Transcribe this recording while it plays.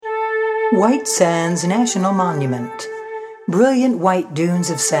White Sands National Monument. Brilliant white dunes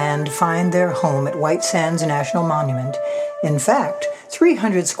of sand find their home at White Sands National Monument. In fact,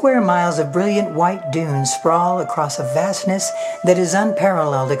 300 square miles of brilliant white dunes sprawl across a vastness that is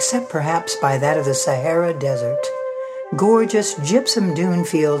unparalleled except perhaps by that of the Sahara Desert. Gorgeous gypsum dune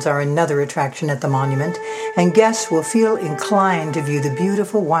fields are another attraction at the monument, and guests will feel inclined to view the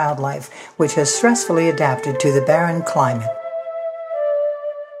beautiful wildlife which has stressfully adapted to the barren climate.